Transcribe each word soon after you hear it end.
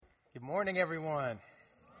Good morning, everyone.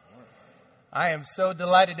 I am so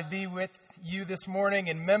delighted to be with you this morning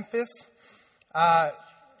in Memphis. My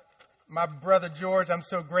brother George, I'm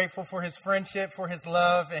so grateful for his friendship, for his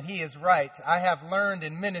love, and he is right. I have learned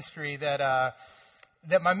in ministry that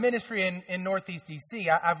my ministry in Northeast D.C.,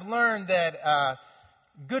 I've learned that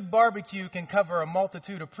good barbecue can cover a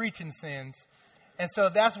multitude of preaching sins. And so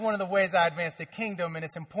that's one of the ways I advance the kingdom, and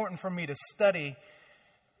it's important for me to study.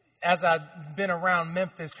 As I've been around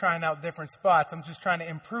Memphis trying out different spots, I'm just trying to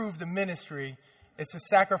improve the ministry. It's a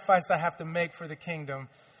sacrifice I have to make for the kingdom.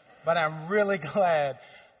 But I'm really glad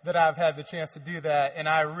that I've had the chance to do that. And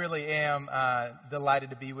I really am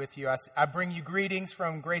delighted to be with you. I bring you greetings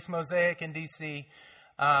from Grace Mosaic in D.C.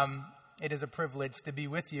 It is a privilege to be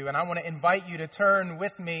with you. And I want to invite you to turn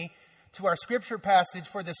with me to our scripture passage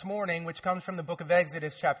for this morning, which comes from the book of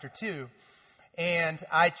Exodus, chapter 2. And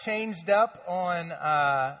I changed up on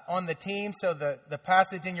the team, so the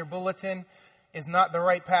passage in your bulletin is not the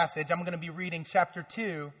right passage. I'm going to be reading chapter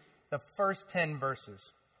 2, the first 10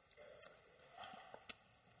 verses.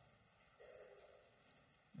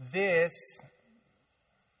 This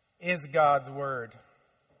is God's word.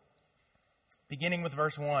 Beginning with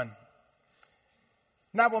verse 1.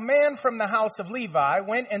 Now a man from the house of Levi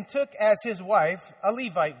went and took as his wife a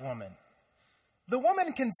Levite woman. The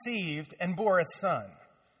woman conceived and bore a son,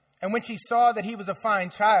 and when she saw that he was a fine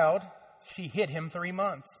child, she hid him 3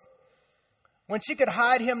 months. When she could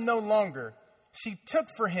hide him no longer, she took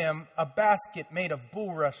for him a basket made of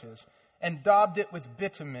bulrushes and daubed it with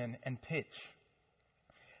bitumen and pitch.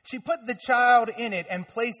 She put the child in it and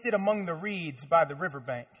placed it among the reeds by the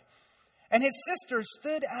riverbank. And his sister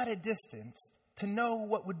stood at a distance to know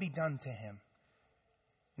what would be done to him.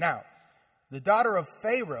 Now, the daughter of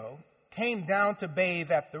Pharaoh came down to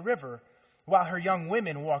bathe at the river, while her young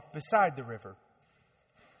women walked beside the river.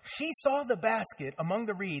 She saw the basket among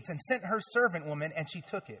the reeds and sent her servant woman, and she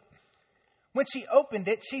took it. When she opened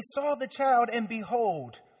it, she saw the child, and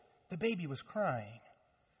behold, the baby was crying.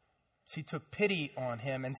 She took pity on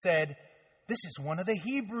him and said, "This is one of the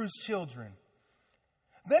Hebrews' children."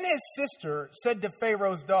 Then his sister said to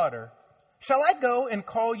Pharaoh's daughter, "Shall I go and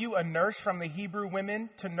call you a nurse from the Hebrew women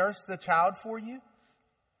to nurse the child for you?"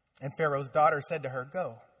 And Pharaoh's daughter said to her,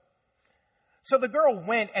 "Go." So the girl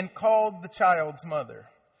went and called the child's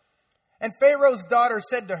mother. And Pharaoh's daughter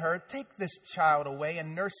said to her, "Take this child away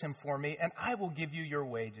and nurse him for me, and I will give you your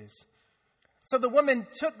wages." So the woman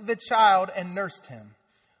took the child and nursed him.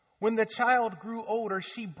 When the child grew older,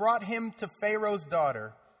 she brought him to Pharaoh's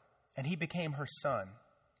daughter, and he became her son.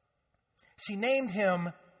 She named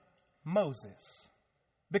him Moses,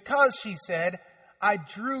 because she said, "I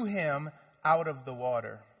drew him out of the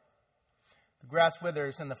water." The grass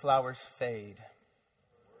withers and the flowers fade.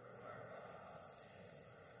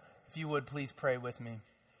 If you would, please pray with me.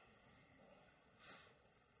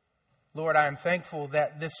 Lord, I am thankful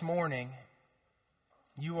that this morning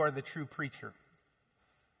you are the true preacher.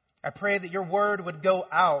 I pray that your word would go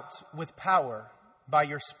out with power by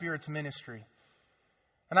your Spirit's ministry.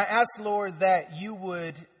 And I ask, Lord, that you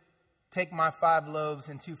would take my 5 loaves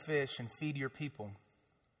and 2 fish and feed your people.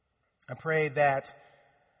 I pray that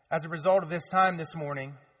as a result of this time this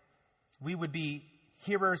morning, we would be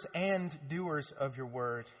hearers and doers of your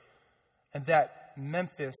word, and that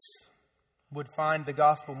Memphis would find the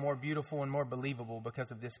gospel more beautiful and more believable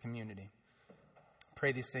because of this community. I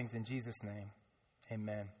pray these things in Jesus' name.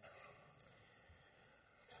 Amen.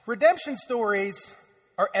 Redemption stories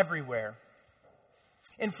are everywhere.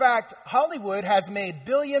 In fact, Hollywood has made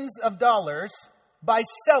billions of dollars by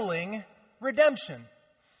selling redemption.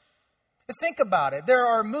 Think about it. There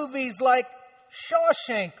are movies like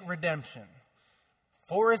Shawshank Redemption,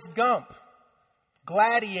 Forrest Gump,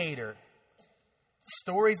 Gladiator,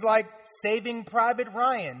 stories like Saving Private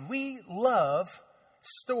Ryan. We love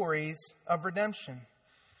stories of redemption.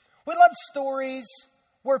 We love stories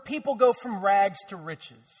where people go from rags to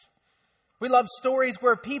riches. We love stories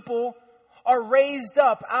where people are raised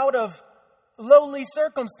up out of lowly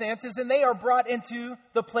circumstances and they are brought into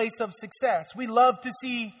the place of success. We love to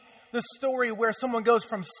see the story where someone goes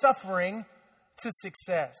from suffering to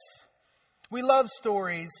success. We love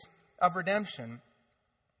stories of redemption.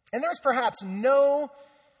 And there's perhaps no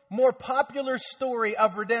more popular story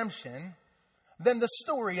of redemption than the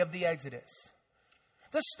story of the Exodus.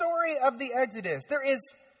 The story of the Exodus. There is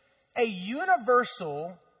a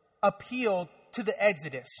universal appeal to the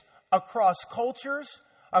Exodus across cultures,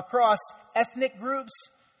 across ethnic groups.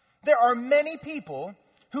 There are many people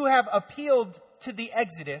who have appealed to the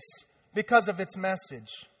Exodus because of its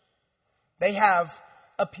message. They have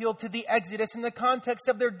appealed to the Exodus in the context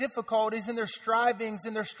of their difficulties and their strivings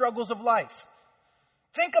and their struggles of life.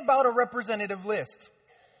 Think about a representative list.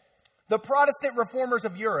 The Protestant reformers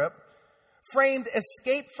of Europe framed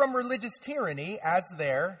escape from religious tyranny as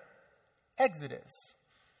their exodus.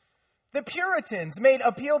 The Puritans made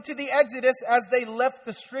appeal to the exodus as they left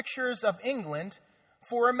the strictures of England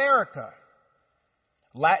for America.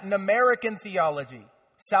 Latin American theology,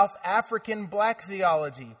 South African black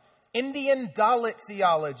theology, Indian Dalit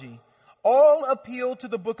theology, all appeal to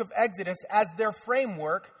the book of Exodus as their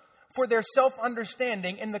framework for their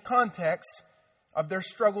self-understanding in the context of their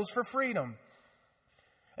struggles for freedom.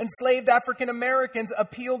 Enslaved African Americans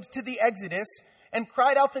appealed to the Exodus and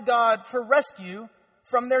cried out to God for rescue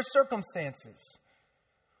from their circumstances.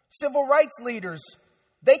 Civil rights leaders,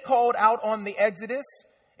 they called out on the Exodus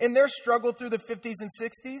in their struggle through the 50s and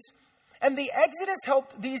 60s. And the Exodus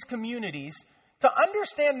helped these communities to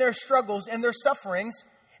understand their struggles and their sufferings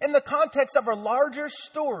in the context of a larger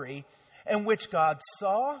story in which God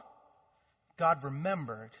saw, God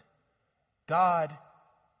remembered, God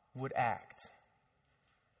would act.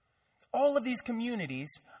 All of these communities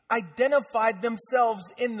identified themselves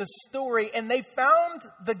in the story, and they found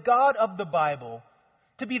the God of the Bible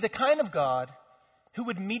to be the kind of God who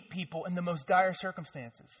would meet people in the most dire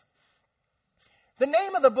circumstances. The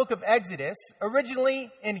name of the book of Exodus,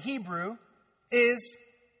 originally in Hebrew, is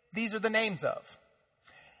 "These are the names of."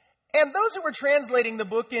 And those who were translating the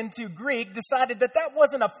book into Greek decided that that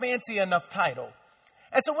wasn't a fancy enough title.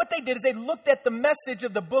 And so what they did is they looked at the message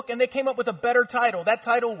of the book and they came up with a better title. That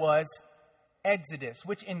title was Exodus,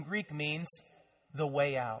 which in Greek means the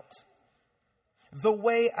way out. The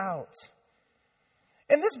way out.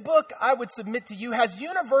 And this book, I would submit to you, has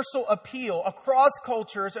universal appeal across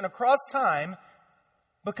cultures and across time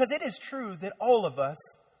because it is true that all of us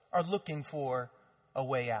are looking for a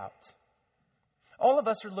way out. All of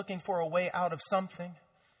us are looking for a way out of something.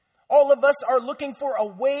 All of us are looking for a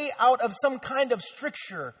way out of some kind of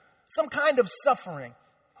stricture, some kind of suffering,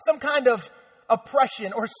 some kind of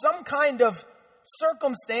oppression, or some kind of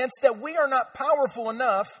circumstance that we are not powerful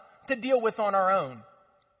enough to deal with on our own.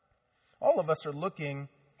 All of us are looking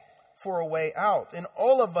for a way out. And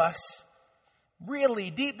all of us,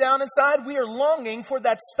 really, deep down inside, we are longing for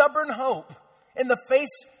that stubborn hope in the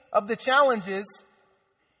face of the challenges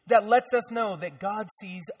that lets us know that God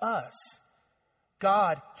sees us.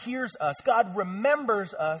 God hears us. God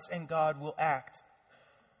remembers us, and God will act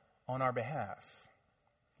on our behalf.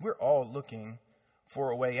 We're all looking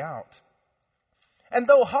for a way out. And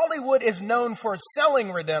though Hollywood is known for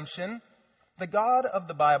selling redemption, the God of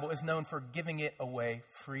the Bible is known for giving it away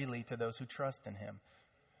freely to those who trust in Him.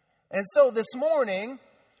 And so this morning,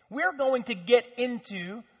 we're going to get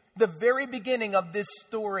into the very beginning of this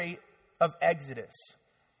story of Exodus.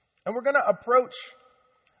 And we're going to approach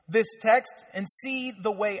this text and see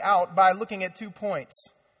the way out by looking at 2 points: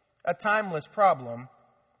 a timeless problem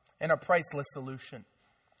and a priceless solution.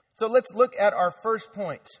 So let's look at our first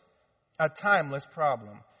point, a timeless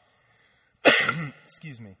problem.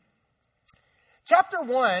 Excuse me. Chapter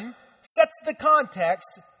 1 sets the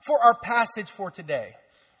context for our passage for today.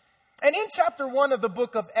 And in chapter 1 of the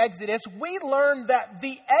book of Exodus, we learn that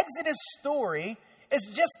the Exodus story is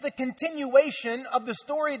just the continuation of the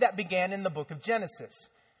story that began in the book of Genesis.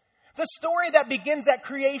 The story that begins at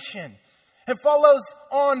creation and follows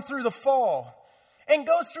on through the fall and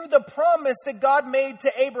goes through the promise that God made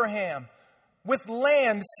to Abraham with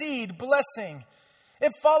land, seed, blessing.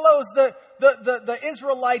 It follows the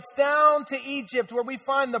Israelites down to Egypt, where we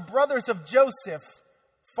find the brothers of Joseph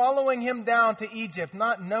following him down to Egypt,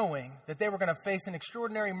 not knowing that they were going to face an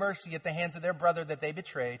extraordinary mercy at the hands of their brother that they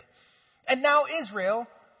betrayed. And now Israel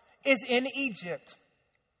is in Egypt.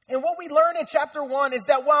 And what we learn in chapter 1 is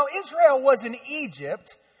that while Israel was in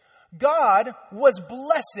Egypt, God was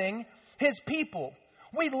blessing His people.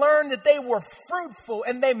 We learn that they were fruitful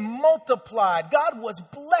and they multiplied. God was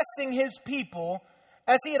blessing His people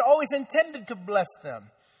as He had always intended to bless them,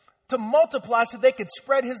 to multiply so they could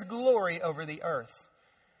spread His glory over the earth.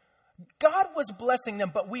 God was blessing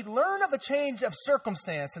them, but we learn of a change of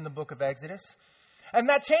circumstance in the book of Exodus. And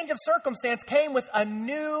that change of circumstance came with a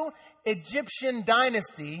new Egyptian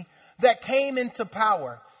dynasty that came into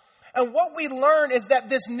power. And what we learn is that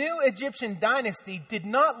this new Egyptian dynasty did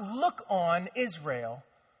not look on Israel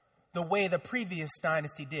the way the previous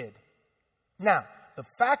dynasty did. Now, the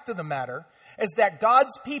fact of the matter is that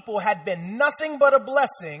God's people had been nothing but a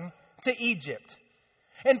blessing to Egypt.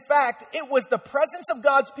 In fact, it was the presence of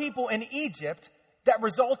God's people in Egypt that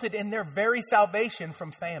resulted in their very salvation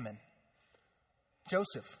from famine.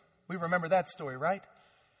 Joseph, we remember that story, right?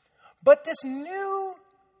 But this new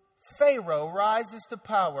Pharaoh rises to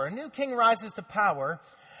power, a new king rises to power,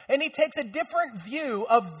 and he takes a different view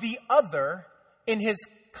of the other in his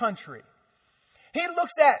country. He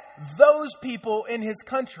looks at those people in his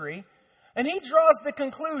country and he draws the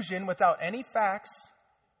conclusion without any facts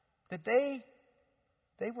that they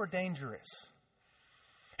were dangerous.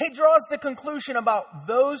 He draws the conclusion about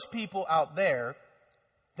those people out there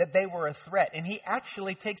that they were a threat. And he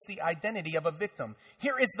actually takes the identity of a victim.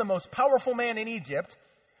 Here is the most powerful man in Egypt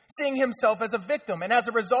seeing himself as a victim. And as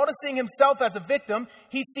a result of seeing himself as a victim,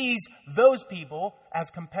 he sees those people as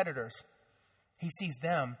competitors. He sees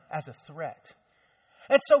them as a threat.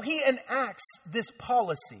 And so he enacts this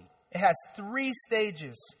policy. It has 3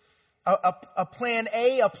 stages. A plan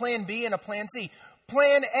A, a plan B, and a plan C.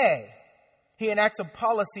 Plan A, he enacts a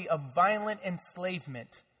policy of violent enslavement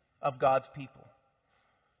of God's people.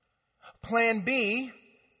 Plan B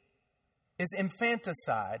is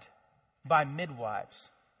infanticide by midwives.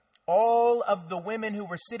 All of the women who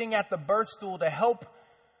were sitting at the birth stool to help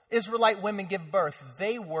Israelite women give birth,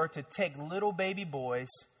 they were to take little baby boys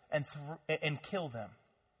and kill them.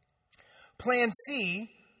 Plan C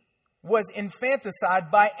was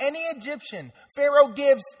infanticide by any Egyptian. Pharaoh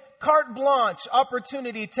gives carte blanche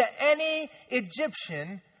opportunity to any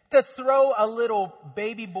Egyptian to throw a little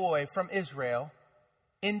baby boy from Israel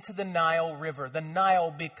into the Nile River. The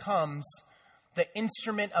Nile becomes the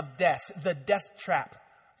instrument of death, the death trap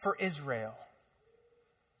for Israel.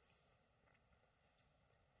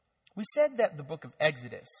 We said that the book of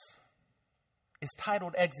Exodus is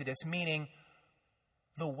titled Exodus, meaning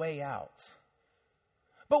the way out.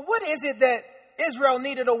 But what is it that Israel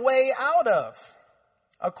needed a way out of?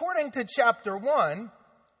 According to chapter 1,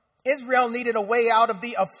 Israel needed a way out of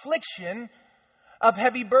the affliction of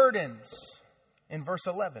heavy burdens, in verse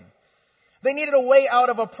 11. They needed a way out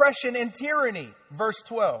of oppression and tyranny, verse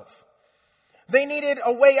 12. They needed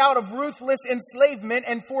a way out of ruthless enslavement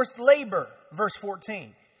and forced labor, verse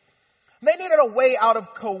 14. They needed a way out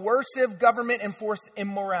of coercive government-enforced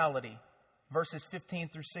immorality, verses 15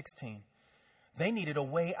 through 16. They needed a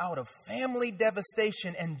way out of family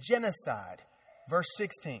devastation and genocide, verse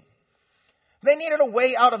 16. They needed a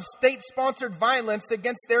way out of state-sponsored violence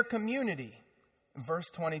against their community, verse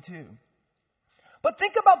 22. But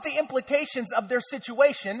think about the implications of their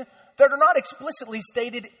situation that are not explicitly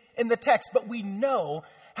stated in the text, but we know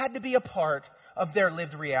had to be a part of their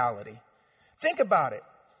lived reality. Think about it.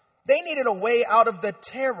 They needed a way out of the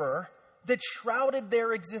terror that shrouded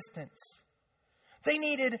their existence. They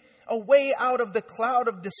needed a way out of the cloud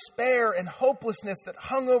of despair and hopelessness that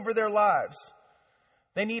hung over their lives.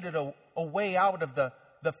 They needed a way out of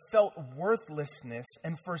the felt worthlessness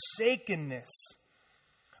and forsakenness.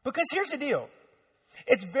 Because here's the deal.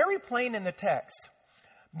 It's very plain in the text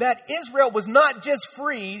that Israel was not just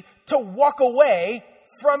free to walk away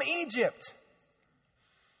from Egypt.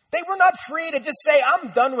 They were not free to just say, I'm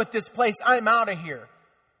done with this place, I'm out of here.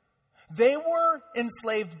 They were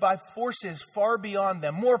enslaved by forces far beyond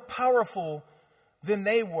them, more powerful than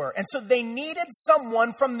they were. And so they needed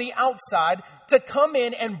someone from the outside to come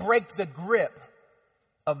in and break the grip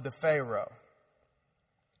of the Pharaoh.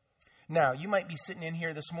 Now, you might be sitting in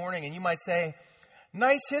here this morning and you might say,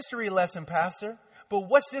 nice history lesson, Pastor, but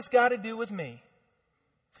what's this got to do with me?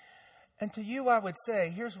 And to you, I would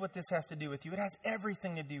say, here's what this has to do with you. It has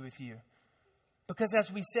everything to do with you. Because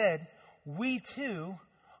as we said, we too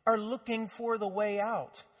are looking for the way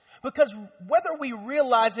out. Because whether we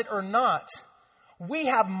realize it or not, we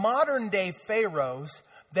have modern day pharaohs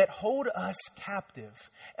that hold us captive,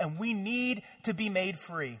 and we need to be made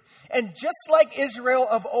free. And just like Israel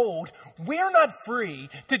of old, we're not free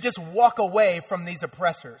to just walk away from these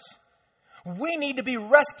oppressors. We need to be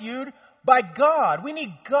rescued by God. We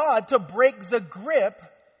need God to break the grip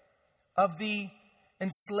of the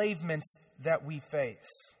enslavements that we face.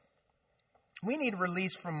 We need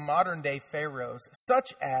release from modern day pharaohs,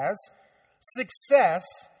 such as success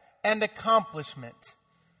and accomplishment.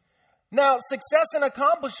 Now, success and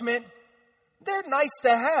accomplishment, they're nice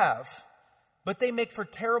to have, but they make for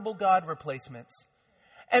terrible God replacements.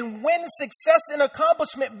 And when success and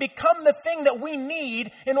accomplishment become the thing that we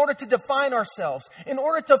need in order to define ourselves, in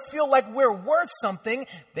order to feel like we're worth something,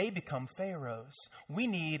 they become pharaohs. We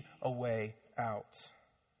need a way out.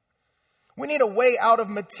 We need a way out of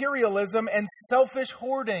materialism and selfish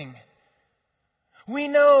hoarding. We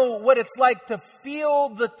know what it's like to feel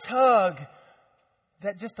the tug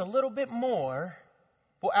that just a little bit more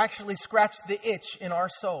will actually scratch the itch in our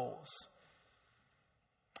souls.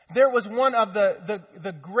 There was one of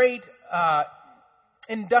the great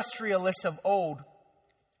industrialists of old,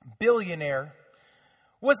 billionaire,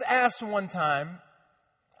 was asked one time,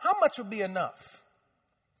 how much would be enough?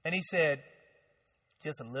 And he said,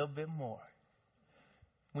 just a little bit more.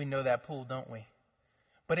 We know that pool, don't we?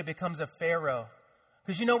 but it becomes a Pharaoh.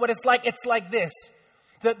 Because you know what it's like? It's like this.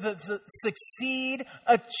 The succeed,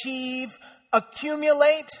 achieve,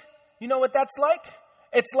 accumulate. You know what that's like?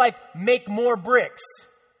 It's like make more bricks,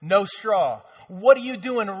 no straw. What are you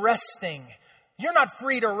doing resting? You're not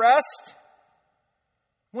free to rest.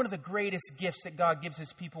 One of the greatest gifts that God gives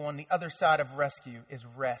his people on the other side of rescue is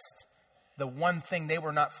rest. The one thing they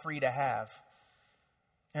were not free to have.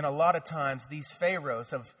 And a lot of times these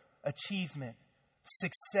pharaohs of achievement,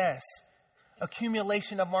 success,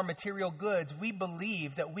 accumulation of our material goods, we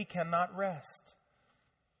believe that we cannot rest.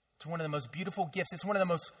 It's one of the most beautiful gifts. It's one of the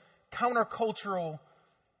most countercultural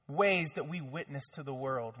ways that we witness to the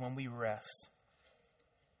world when we rest.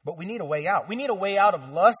 But we need a way out. We need a way out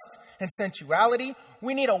of lust and sensuality.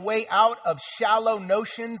 We need a way out of shallow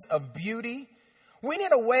notions of beauty. We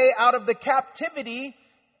need a way out of the captivity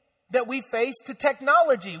that we face to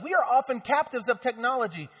technology. We are often captives of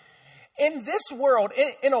technology. In this world,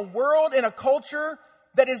 in a culture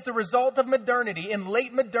that is the result of modernity, in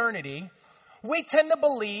late modernity, we tend to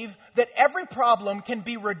believe that every problem can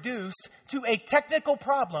be reduced to a technical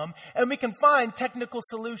problem and we can find technical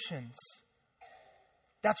solutions.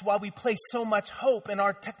 That's why we place so much hope in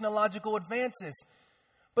our technological advances.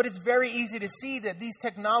 But it's very easy to see that these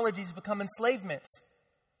technologies become enslavements.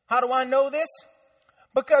 How do I know this?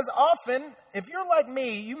 Because often, if you're like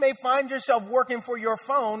me, you may find yourself working for your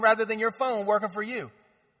phone rather than your phone working for you.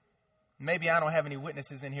 Maybe I don't have any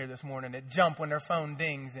witnesses in here this morning that jump when their phone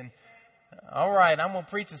dings and, all right, I'm going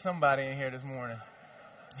to preach to somebody in here this morning.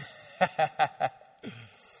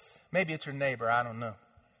 Maybe it's your neighbor, I don't know.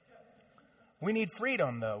 We need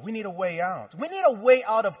freedom, though. We need a way out. We need a way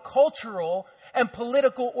out of cultural and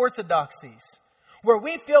political orthodoxies where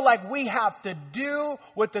we feel like we have to do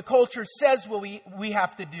what the culture says we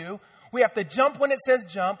have to do. We have to jump when it says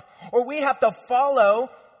jump, or we have to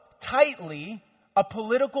follow tightly a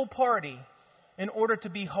political party in order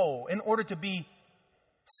to be whole, in order to be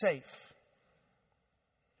safe.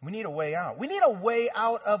 We need a way out. We need a way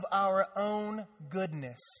out of our own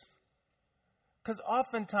goodness. Because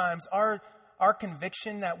oftentimes our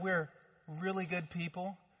conviction that we're really good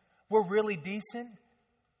people, we're really decent.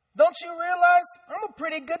 Don't you realize I'm a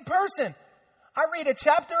pretty good person? I read a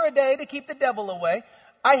chapter a day to keep the devil away.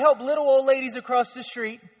 I help little old ladies across the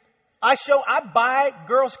street. I buy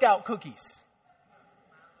Girl Scout cookies.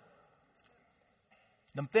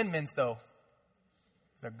 Them Thin Mints, though,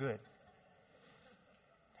 they're good.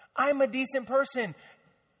 I'm a decent person.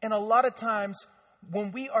 And a lot of times,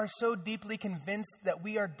 when we are so deeply convinced that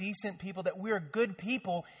we are decent people, that we are good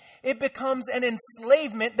people, it becomes an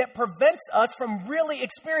enslavement that prevents us from really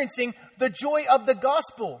experiencing the joy of the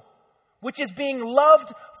gospel, which is being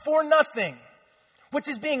loved for nothing, which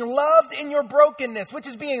is being loved in your brokenness, which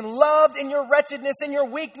is being loved in your wretchedness and your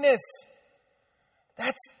weakness.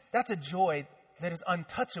 That's a joy that is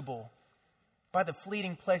untouchable by the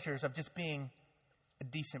fleeting pleasures of just being a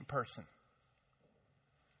decent person.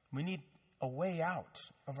 We need a way out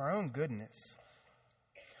of our own goodness.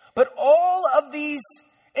 But all of these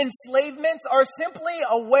enslavements are simply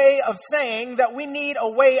a way of saying that we need a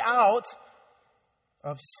way out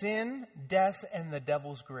of sin, death, and the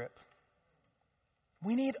devil's grip.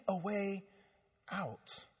 We need a way out.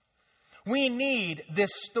 We need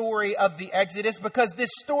this story of the Exodus because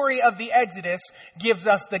this story of the Exodus gives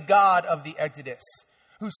us the God of the Exodus,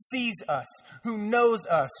 who sees us, who knows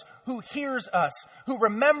us, who hears us, who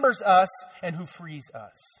remembers us, and who frees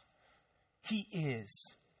us. He is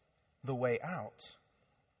the way out.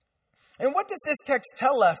 And what does this text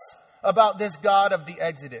tell us about this God of the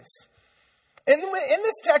Exodus? In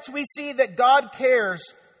this text, we see that God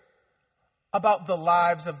cares about the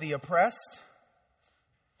lives of the oppressed.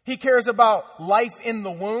 He cares about life in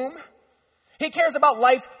the womb. He cares about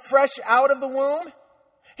life fresh out of the womb.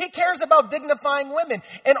 He cares about dignifying women.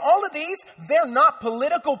 And all of these, they're not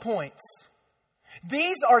political points.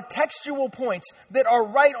 These are textual points that are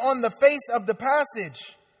right on the face of the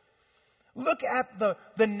passage. Look at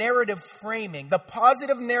the narrative framing, the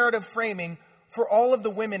positive narrative framing for all of the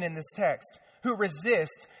women in this text who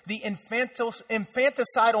resist the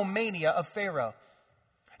infanticidal mania of Pharaoh.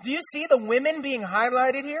 Do you see the women being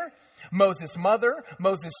highlighted here? Moses' mother,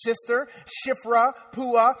 Moses' sister, Shiphrah,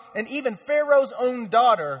 Puah, and even Pharaoh's own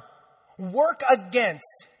daughter work against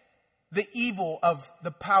the evil of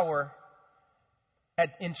the power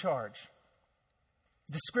in charge.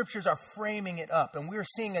 The scriptures are framing it up, and we're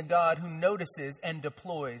seeing a God who notices and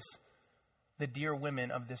deploys the dear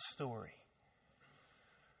women of this story.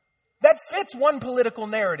 That fits one political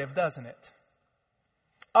narrative, doesn't it?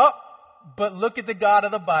 But look at the God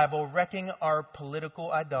of the Bible wrecking our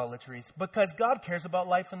political idolatries, because God cares about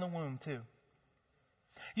life in the womb too.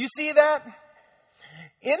 You see that?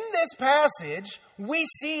 In this passage, we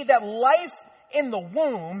see that life in the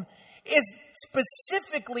womb is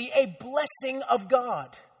specifically a blessing of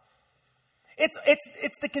God.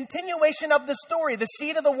 It's the continuation of the story, the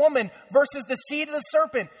seed of the woman versus the seed of the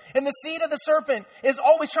serpent. And the seed of the serpent is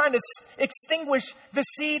always trying to extinguish the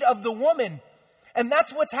seed of the woman. And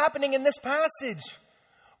that's what's happening in this passage.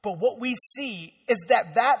 But what we see is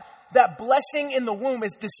that blessing in the womb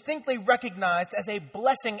is distinctly recognized as a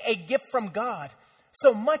blessing, a gift from God.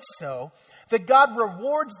 So much so that God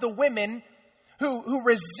rewards the women who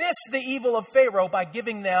resist the evil of Pharaoh by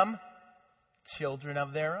giving them children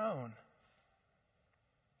of their own.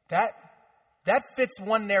 That fits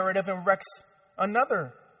one narrative and wrecks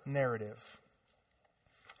another narrative.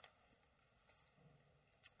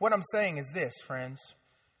 What I'm saying is this, friends.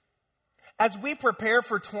 As we prepare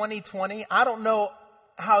for 2020, I don't know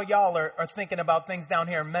how y'all are thinking about things down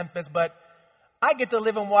here in Memphis, but I get to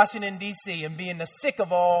live in Washington, D.C. and be in the thick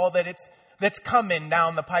of all that's coming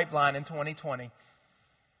down the pipeline in 2020.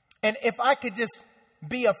 And if I could just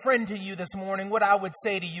be a friend to you this morning, what I would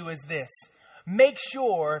say to you is this. Make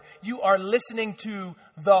sure you are listening to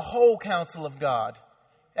the whole counsel of God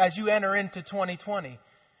as you enter into 2020.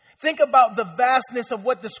 Think about the vastness of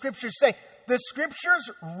what the scriptures say. The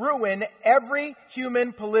scriptures ruin every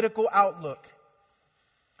human political outlook.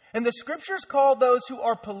 And the scriptures call those who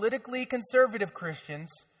are politically conservative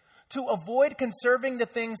Christians to avoid conserving the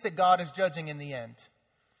things that God is judging in the end.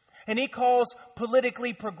 And he calls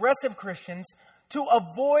politically progressive Christians to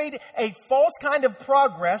avoid a false kind of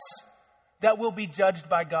progress that will be judged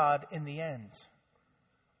by God in the end.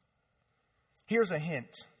 Here's a hint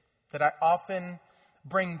that I often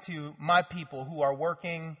bring to my people who are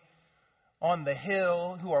working on the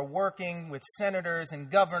Hill, who are working with senators and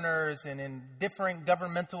governors and in different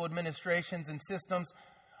governmental administrations and systems.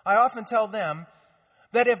 I often tell them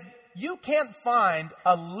that if you can't find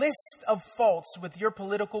a list of faults with your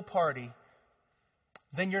political party,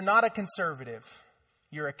 then you're not a conservative,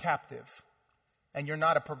 you're a captive. And you're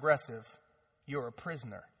not a progressive, you're a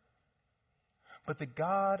prisoner. But the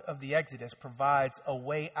God of the Exodus provides a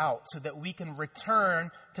way out so that we can return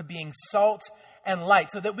to being salt and light,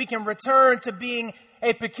 so that we can return to being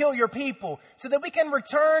a peculiar people, so that we can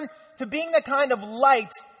return to being the kind of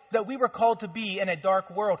light that we were called to be in a dark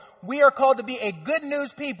world. We are called to be a good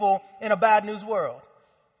news people in a bad news world.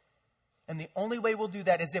 And the only way we'll do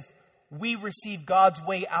that is if we receive God's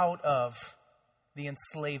way out of the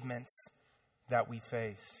enslavements that we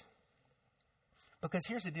face. Because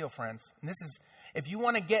here's the deal, friends. And this is, if you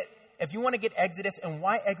want to get Exodus and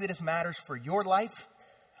why Exodus matters for your life,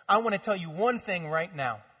 I want to tell you one thing right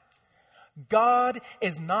now. God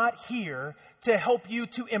is not here to help you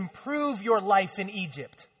to improve your life in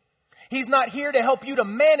Egypt. He's not here to help you to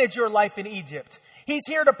manage your life in Egypt. He's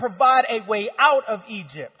here to provide a way out of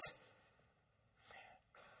Egypt.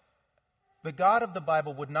 The God of the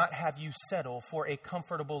Bible would not have you settle for a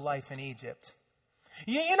comfortable life in Egypt.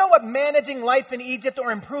 You know what managing life in Egypt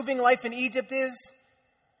or improving life in Egypt is?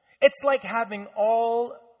 It's like having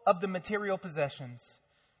all of the material possessions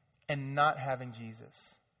and not having Jesus.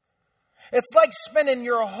 It's like spending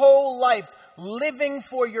your whole life living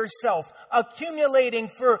for yourself, accumulating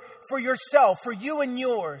for yourself, for you and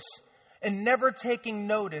yours, and never taking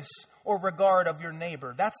notice or regard of your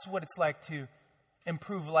neighbor. That's what it's like to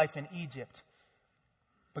improve life in Egypt.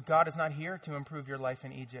 But God is not here to improve your life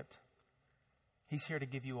in Egypt. He's here to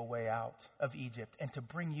give you a way out of Egypt and to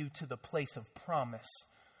bring you to the place of promise,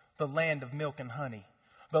 the land of milk and honey,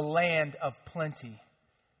 the land of plenty.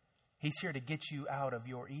 He's here to get you out of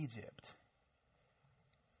your Egypt.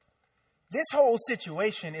 This whole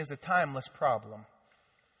situation is a timeless problem.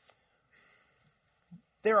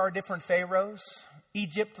 There are different pharaohs.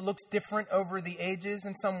 Egypt looks different over the ages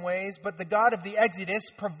in some ways, but the God of the Exodus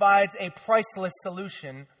provides a priceless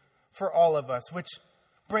solution for all of us, which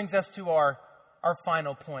brings us to our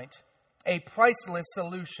final point, a priceless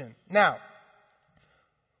solution. Now,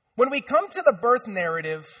 when we come to the birth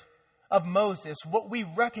narrative of Moses, what we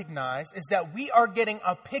recognize is that we are getting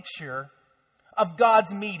a picture of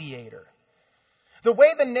God's mediator. The way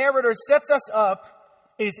the narrator sets us up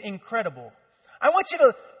is incredible. I want you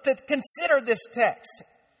to consider this text.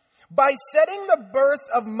 By setting the birth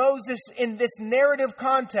of Moses in this narrative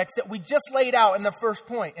context that we just laid out in the first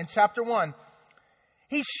point in chapter 1,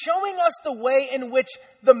 he's showing us the way in which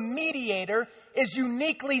the mediator is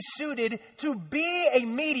uniquely suited to be a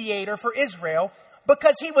mediator for Israel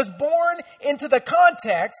because he was born into the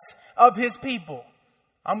context of his people.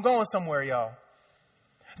 I'm going somewhere, y'all.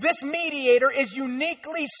 This mediator is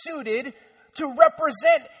uniquely suited to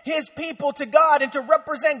represent his people to God and to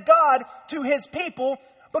represent God to his people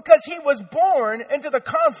because he was born into the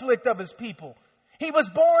conflict of his people. He was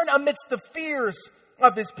born amidst the fears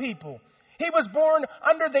of his people. He was born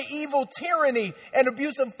under the evil tyranny and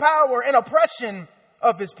abuse of power and oppression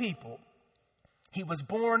of his people. He was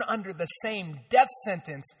born under the same death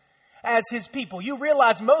sentence as his people. You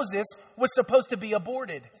realize Moses was supposed to be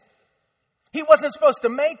aborted. He wasn't supposed to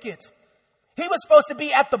make it. He was supposed to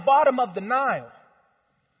be at the bottom of the Nile.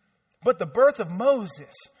 But the birth of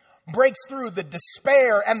Moses breaks through the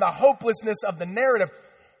despair and the hopelessness of the narrative.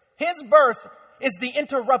 His birth is the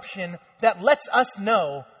interruption that lets us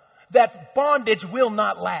know that bondage will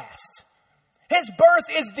not last. His birth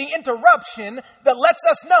is the interruption that lets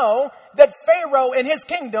us know that Pharaoh and his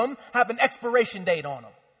kingdom have an expiration date on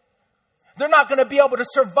them. They're not going to be able to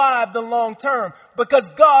survive the long term because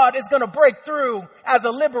God is going to break through as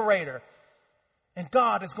a liberator. And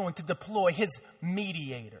God is going to deploy his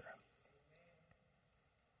mediator.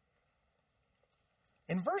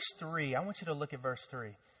 In verse 3, I want you to look at verse 3.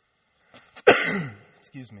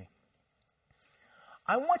 Excuse me.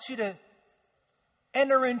 I want you to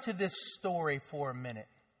enter into this story for a minute.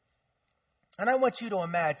 And I want you to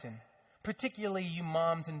imagine, particularly you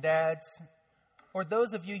moms and dads, or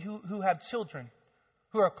those of you who have children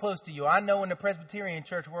who are close to you. I know in the Presbyterian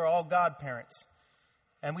Church we're all godparents.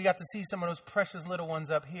 And we got to see some of those precious little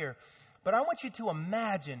ones up here. But I want you to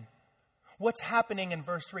imagine what's happening in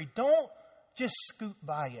verse 3. Don't just scoot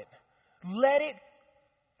by it. Let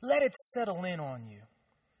it settle in on you.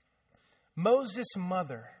 Moses'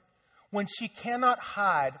 mother, when she cannot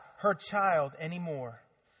hide her child anymore,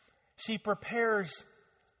 she prepares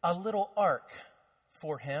a little ark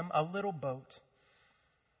for him, a little boat.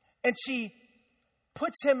 And she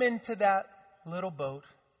puts him into that little boat.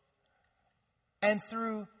 And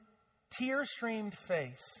through tear-streamed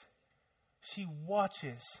face, she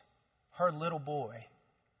watches her little boy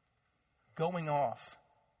going off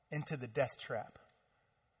into the death trap.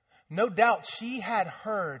 No doubt she had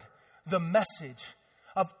heard the message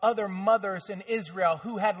of other mothers in Israel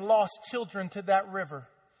who had lost children to that river.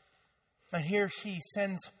 And here she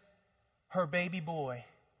sends her baby boy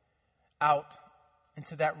out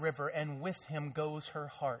into that river, and with him goes her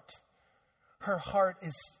heart. Her heart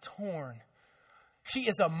is torn. She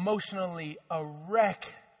is emotionally a wreck.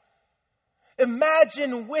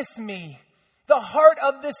 Imagine with me the heart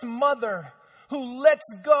of this mother who lets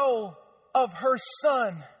go of her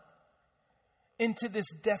son into this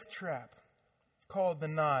death trap called the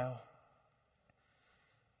Nile.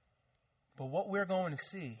 But what we're going to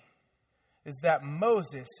see is that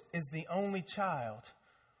Moses is the only child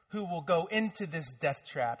who will go into this death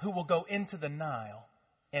trap, who will go into the Nile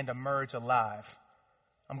and emerge alive.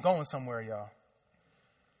 I'm going somewhere, y'all.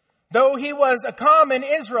 Though he was a common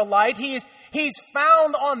Israelite, he's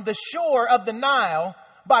found on the shore of the Nile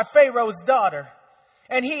by Pharaoh's daughter,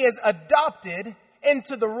 and he is adopted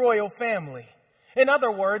into the royal family. In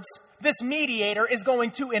other words, this mediator is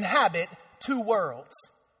going to inhabit two worlds.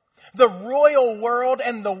 The royal world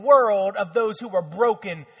and the world of those who were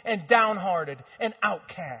broken and downhearted and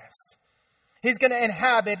outcast. He's going to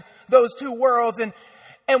inhabit those two worlds. And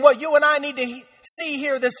what you and I need to see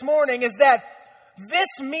here this morning is that this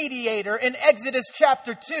mediator in Exodus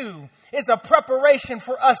chapter 2 is a preparation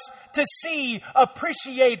for us to see,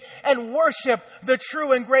 appreciate, and worship the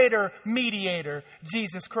true and greater mediator,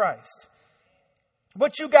 Jesus Christ.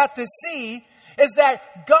 What you got to see is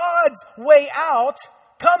that God's way out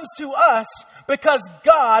comes to us because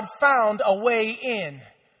God found a way in.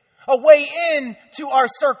 A way into our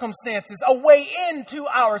circumstances, a way into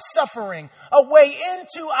our suffering, a way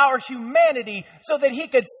into our humanity so that he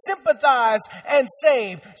could sympathize and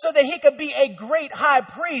save, so that he could be a great high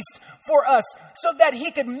priest for us, so that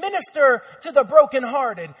he could minister to the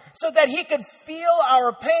brokenhearted, so that he could feel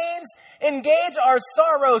our pains, engage our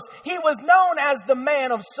sorrows. He was known as the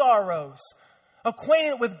man of sorrows,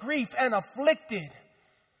 acquainted with grief and afflicted.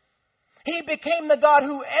 He became the God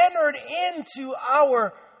who entered into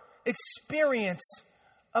our experience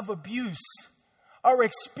of abuse, our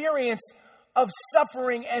experience of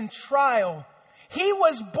suffering and trial. He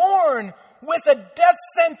was born with a death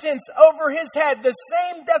sentence over his head, the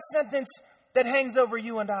same death sentence that hangs over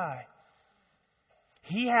you and I.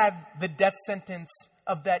 He had the death sentence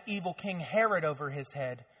of that evil King Herod over his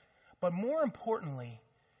head, but more importantly,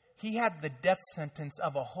 he had the death sentence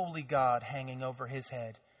of a holy God hanging over his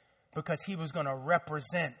head, because he was going to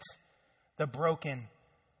represent the broken,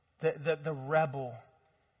 the rebel,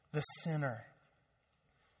 the sinner.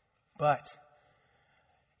 But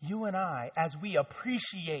you and I, as we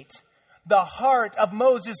appreciate the heart of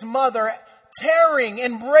Moses' mother tearing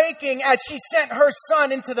and breaking as she sent her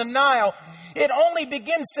son into the Nile, it only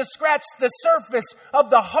begins to scratch the surface of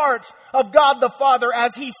the heart of God the Father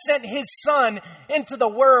as he sent his son into the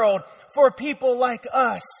world for people like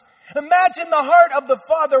us. Imagine the heart of the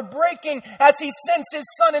Father breaking as he sends his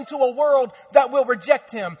son into a world that will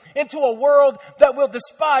reject him, into a world that will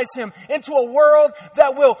despise him, into a world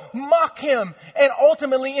that will mock him, and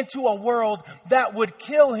ultimately into a world that would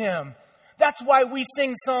kill him. That's why we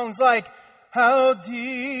sing songs like, "How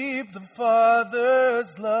deep the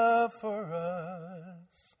Father's love for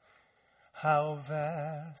us, how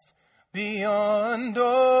vast beyond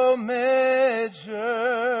all measure,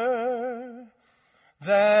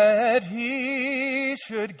 that he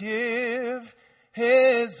should give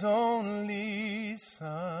his only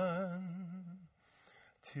Son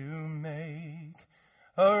to make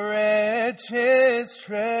a wretch his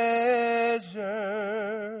treasure.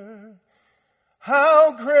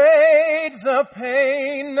 How great the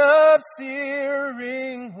pain of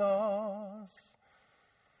searing loss!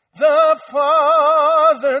 The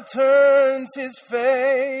Father turns his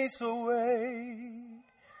face away,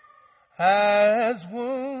 as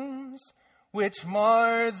wounds which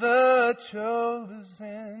mar the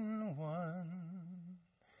chosen one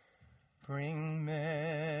bring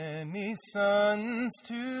many sons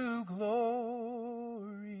to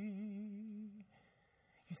glory."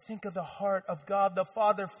 You think of the heart of God the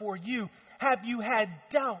Father for you. Have you had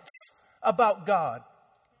doubts about God?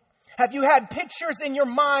 Have you had pictures in your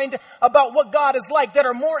mind about what God is like that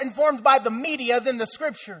are more informed by the media than the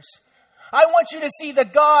scriptures? I want you to see the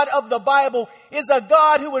God of the Bible is a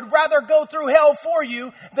God who would rather go through hell for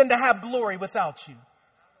you than to have glory without you.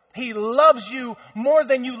 He loves you more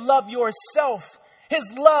than you love yourself. His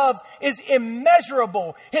love is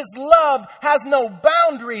immeasurable. His love has no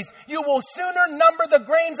boundaries. You will sooner number the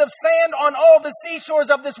grains of sand on all the seashores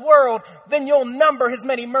of this world than you'll number his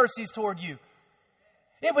many mercies toward you.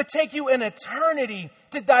 It would take you an eternity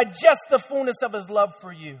to digest the fullness of his love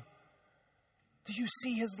for you. Do you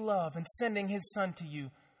see his love in sending his son to you,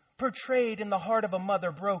 portrayed in the heart of a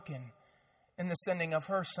mother broken in the sending of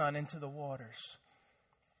her son into the waters?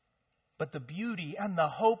 But the beauty and the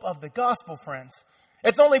hope of the gospel, friends,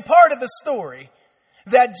 it's only part of the story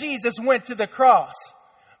that Jesus went to the cross.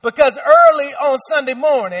 Because early on Sunday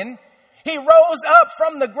morning, he rose up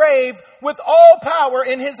from the grave with all power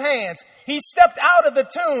in his hands. He stepped out of the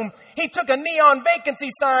tomb. He took a neon vacancy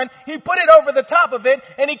sign. He put it over the top of it.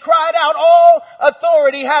 And he cried out, "All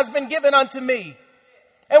authority has been given unto me."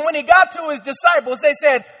 And when he got to his disciples, they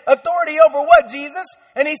said, "Authority over what, Jesus?"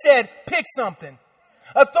 And he said, "Pick something.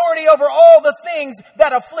 Authority over all the things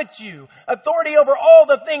that afflict you. Authority over all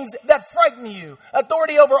the things that frighten you.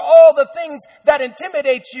 Authority over all the things that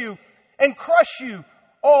intimidate you and crush you.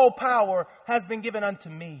 All power has been given unto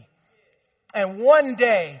me. And one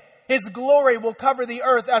day, his glory will cover the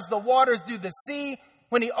earth as the waters do the sea,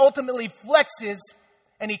 when he ultimately flexes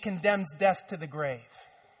and he condemns death to the grave,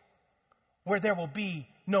 where there will be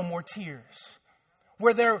no more tears,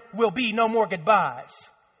 where there will be no more goodbyes.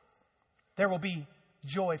 There will be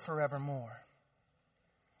joy forevermore.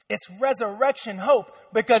 It's resurrection hope,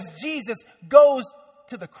 because Jesus goes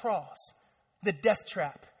to the cross, the death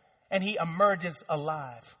trap, and he emerges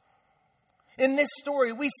alive. In this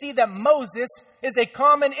story, we see that Moses is a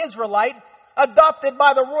common Israelite adopted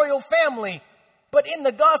by the royal family. But in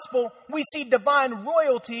the gospel, we see divine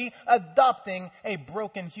royalty adopting a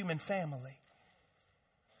broken human family.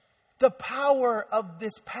 The power of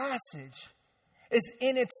this passage is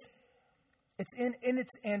in its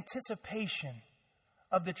anticipation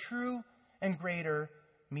of the true and greater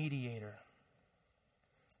mediator.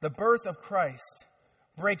 The birth of Christ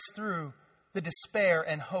breaks through the despair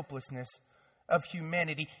and hopelessness of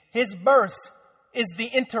humanity. His birth is the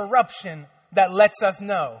interruption that lets us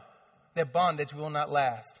know that bondage will not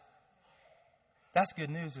last. That's good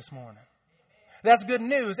news this morning. That's good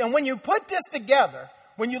news. And when you put this together,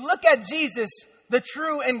 when you look at Jesus, the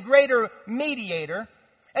true and greater mediator,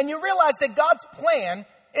 and you realize that God's plan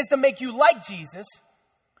is to make you like Jesus,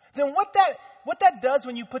 then what that does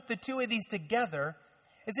when you put the two of these together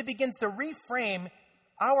is it begins to reframe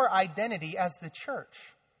our identity as the church.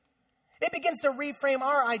 It begins to reframe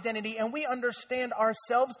our identity, and we understand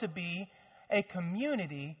ourselves to be a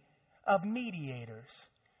community of mediators.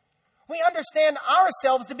 We understand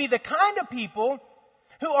ourselves to be the kind of people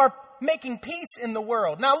who are making peace in the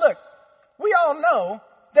world. Now look, we all know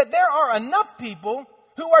that there are enough people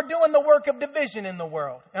who are doing the work of division in the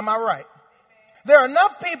world. Am I right? There are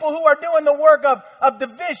enough people who are doing the work of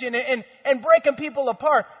division and breaking people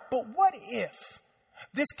apart. But what if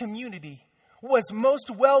this community was most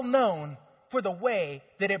well known for the way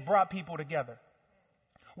that it brought people together?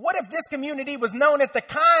 What if this community was known as the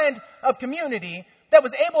kind of community that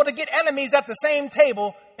was able to get enemies at the same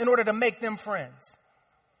table in order to make them friends?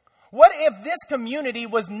 What if this community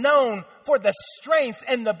was known for the strength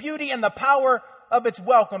and the beauty and the power of its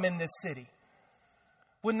welcome in this city?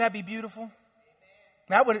 Wouldn't that be beautiful?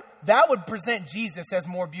 That would present Jesus as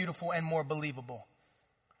more beautiful and more believable.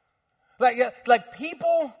 Like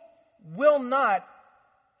people will not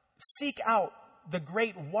seek out the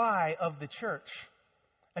great why of the church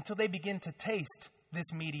until they begin to taste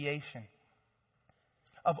this mediation.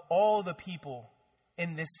 Of all the people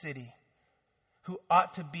in this city who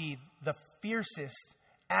ought to be the fiercest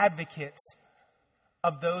advocates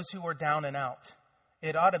of those who are down and out,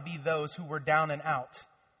 it ought to be those who were down and out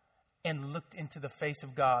and looked into the face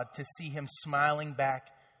of God to see him smiling back,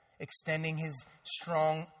 extending his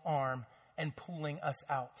strong arm and pulling us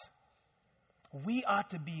out. We ought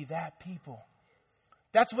to be that people.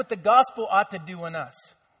 That's what the gospel ought to do in us.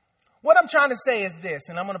 What I'm trying to say is this,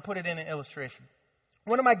 and I'm going to put it in an illustration.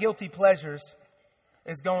 One of my guilty pleasures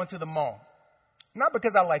is going to the mall. Not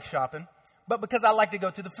because I like shopping, but because I like to go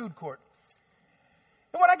to the food court.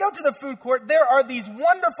 And when I go to the food court, there are these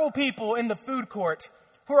wonderful people in the food court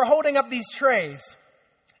who are holding up these trays.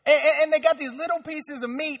 And they got these little pieces of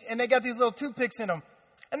meat, and they got these little toothpicks in them.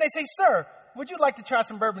 And they say, "Sir, would you like to try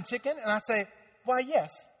some bourbon chicken?" And I say, "Why, yes.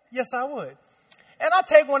 Yes, I would." And I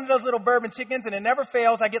take one of those little bourbon chickens, and it never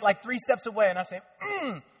fails. I get like 3 steps away, and I say,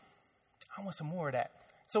 I want some more of that.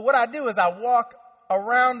 So what I do is I walk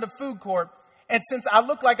around the food court, and since I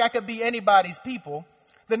look like I could be anybody's people,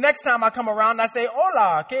 the next time I come around, I say,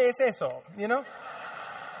 "Hola, ¿qué es eso?" You know?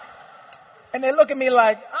 And they look at me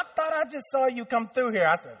like, "I thought I just saw you come through here."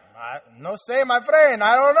 I said, "No sé, my friend,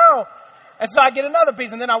 I don't know." And so I get another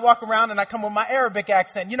piece, and then I walk around and I come with my Arabic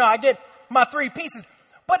accent. You know, I get my 3 pieces.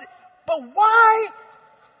 But why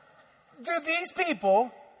do these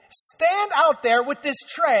people stand out there with this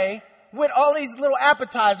tray with all these little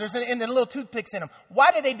appetizers and the little toothpicks in them?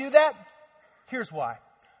 Why do they do that? Here's why.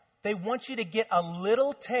 They want you to get a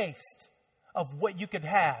little taste of what you could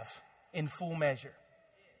have in full measure.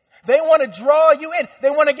 They want to draw you in. They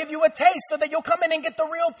want to give you a taste so that you'll come in and get the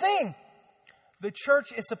real thing. The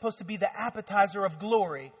church is supposed to be the appetizer of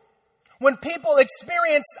glory. When people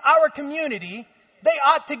experience our community, they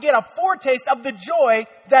ought to get a foretaste of the joy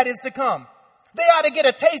that is to come. They ought to get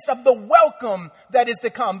a taste of the welcome that is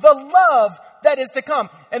to come, the love that is to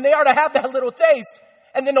come. And they ought to have that little taste,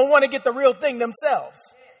 and then they'll want to get the real thing themselves.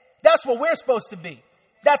 That's what we're supposed to be.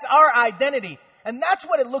 That's our identity. And that's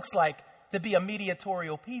what it looks like to be a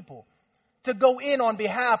mediatorial people. To go in on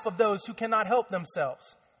behalf of those who cannot help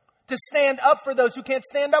themselves. To stand up for those who can't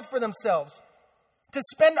stand up for themselves. To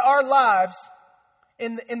spend our lives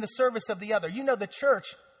in the service of the other. You know, the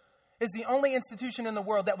church is the only institution in the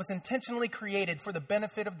world that was intentionally created for the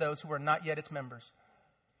benefit of those who are not yet its members.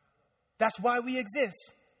 That's why we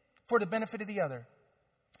exist, for the benefit of the other.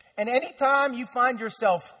 And anytime you find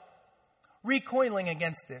yourself recoiling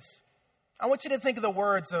against this, I want you to think of the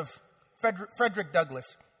words of Frederick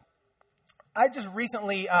Douglass. I just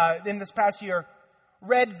recently, in this past year,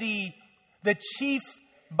 read the chief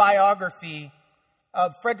biography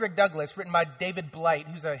of Frederick Douglass, written by David Blight,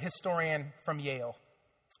 who's a historian from Yale.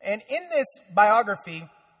 And in this biography,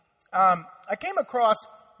 I came across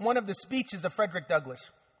one of the speeches of Frederick Douglass.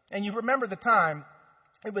 And you remember the time,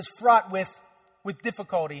 it was fraught with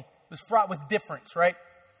difficulty. It was fraught with difference, right?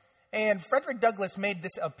 And Frederick Douglass made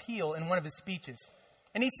this appeal in one of his speeches.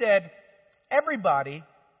 And he said, "Everybody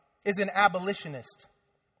is an abolitionist.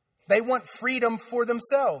 They want freedom for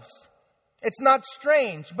themselves. It's not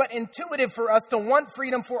strange, but intuitive for us to want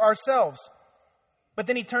freedom for ourselves." But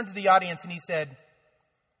then he turned to the audience and he said,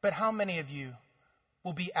 "But how many of you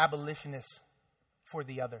will be abolitionists for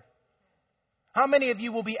the other? How many of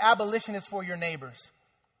you will be abolitionists for your neighbors?"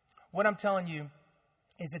 What I'm telling you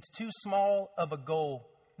is it's too small of a goal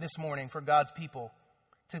this morning for God's people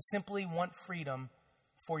to simply want freedom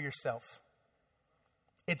for yourself.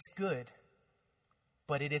 It's good,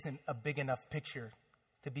 but it isn't a big enough picture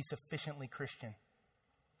to be sufficiently Christian.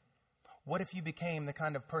 What if you became the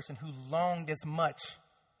kind of person who longed as much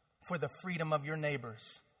for the freedom of your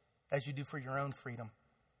neighbors as you do for your own freedom?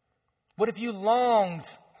 What if you longed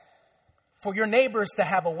for your neighbors to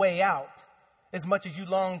have a way out as much as you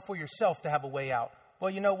long for yourself to have a way out?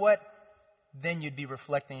 Well, you know what? Then you'd be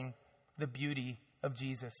reflecting the beauty of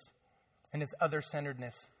Jesus and his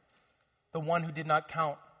other-centeredness. The one who did not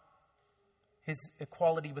count his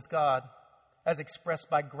equality with God as expressed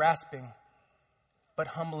by grasping, but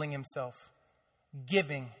humbling himself,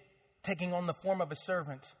 giving, taking on the form of a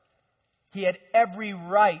servant. He had every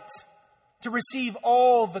right to receive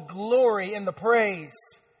all the glory and the praise.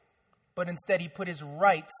 But instead, he put his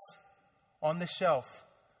rights on the shelf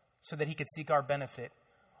so that he could seek our benefit.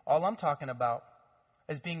 All I'm talking about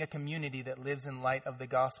is being a community that lives in light of the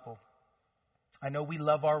gospel. I know we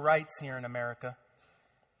love our rights here in America.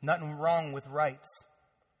 Nothing wrong with rights.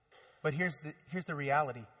 But here's the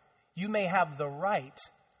reality. You may have the right,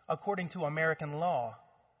 according to American law,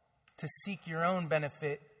 to seek your own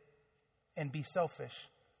benefit and be selfish.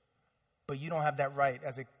 But you don't have that right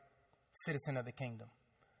as a citizen of the kingdom.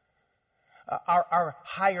 Our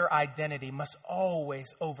higher identity must always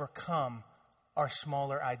overcome our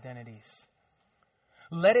smaller identities.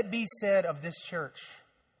 Let it be said of this church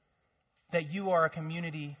that you are a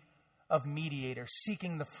community of mediators,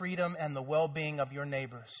 seeking the freedom and the well-being of your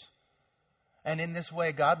neighbors. And in this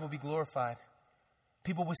way, God will be glorified.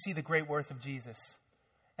 People will see the great worth of Jesus.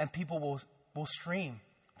 And people will stream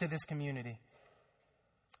to this community.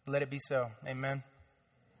 Let it be so. Amen.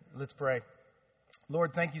 Let's pray.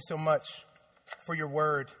 Lord, thank you so much for your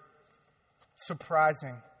word.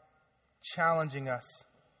 Surprising, challenging us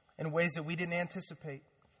in ways that we didn't anticipate.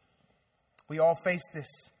 We all face this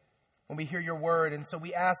when we hear your word. And so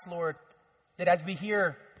we ask, Lord, that as we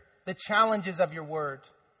hear the challenges of your word,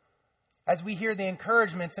 as we hear the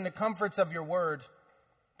encouragements and the comforts of your word,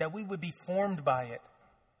 that we would be formed by it,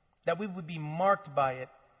 that we would be marked by it.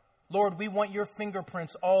 Lord, we want your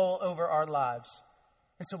fingerprints all over our lives.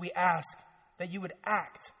 And so we ask that you would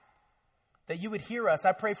act, that you would hear us.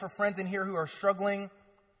 I pray for friends in here who are struggling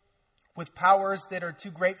with powers that are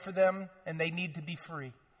too great for them and they need to be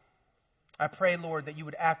free. I pray, Lord, that you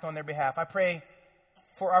would act on their behalf. I pray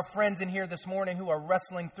for our friends in here this morning who are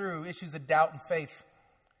wrestling through issues of doubt and faith,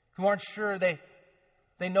 who aren't sure they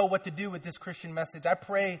know what to do with this Christian message. I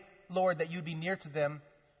pray, Lord, that you'd be near to them,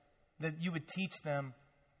 that you would teach them,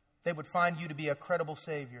 they would find you to be a credible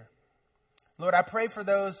Savior. Lord, I pray for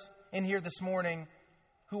those in here this morning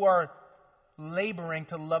who are laboring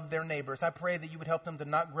to love their neighbors. I pray that you would help them to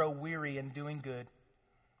not grow weary in doing good.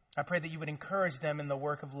 I pray that you would encourage them in the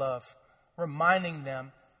work of love, reminding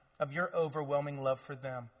them of your overwhelming love for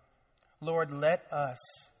them. Lord, let us,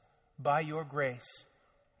 by your grace,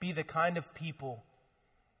 be the kind of people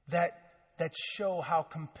that show how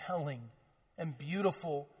compelling and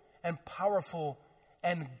beautiful and powerful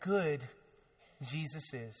and good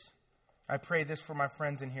Jesus is. I pray this for my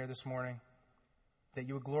friends in here this morning, that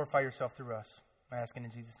you would glorify yourself through us. I ask it in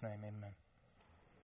Jesus' name, amen.